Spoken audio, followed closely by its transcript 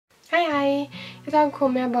Hei hei! I dag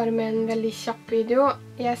kommer jeg bare med en veldig kjapp video.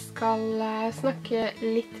 Jeg skal snakke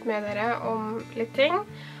litt med dere om litt ting.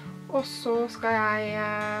 Og så skal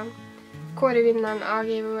jeg kåre vinneren av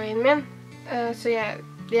giveawayen min. Så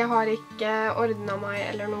jeg har ikke ordnet meg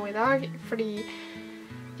eller noe i dag, fordi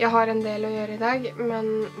jeg har en del å gjøre i dag.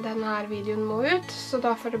 Men denne videoen må ut, så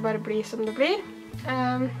da får det bare bli som det blir.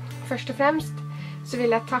 Først og fremst så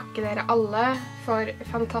vil jeg takke dere alle for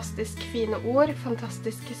fantastisk fine ord,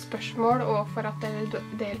 fantastiske spørsmål og for at dere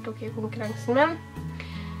deltok i konkurransen min.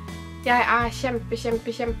 Jeg er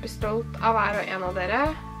kjempestolt av hver og en av dere,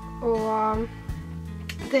 og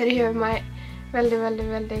dere gjør meg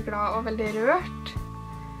veldig glad og veldig rørt.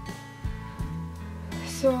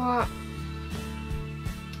 Så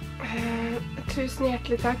tusen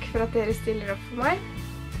hjertelig takk for at dere stiller opp for meg.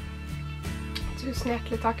 Tusen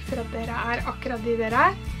hjertelig takk for at dere er akkurat de dere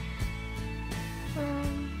er.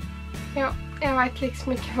 Ja, jeg vet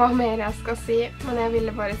liksom ikke hva mer jeg skal si, men jeg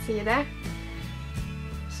ville bare si det.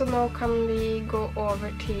 Så nå kan vi gå over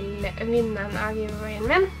til vinneren av giveawayen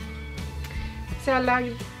min. Så jeg har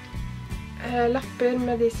lagd lapper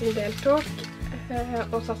med de som deltok,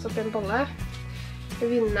 og satt opp i en bolle.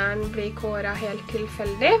 Vinneren blir kåret helt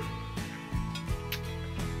tilfeldig.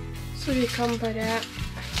 Så vi kan bare...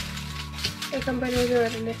 Jeg kan bare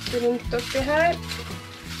røre litt rundt oppi her.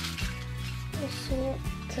 Og så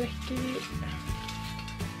trekker vi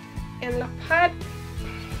en lapp her.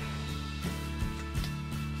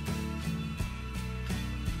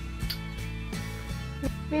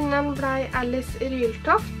 Vinneren ble Alice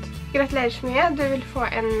Ryltoft. Gratulerer så mye. Du vil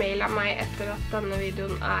få en mail av meg etter at denne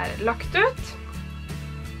videoen er lagt ut.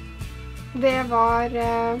 Det var...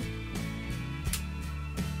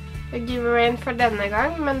 giveawayen for denne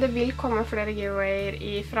gang, men det vil komme flere giveawayer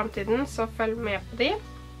i fremtiden, så følg med på de.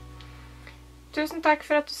 Tusen takk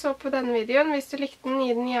for at du så på denne videoen. Hvis du likte den,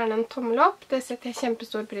 gi den gjerne en tommel opp. Det setter jeg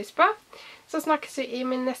kjempestor pris på. Så snakkes vi i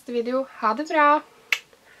min neste video. Ha det bra!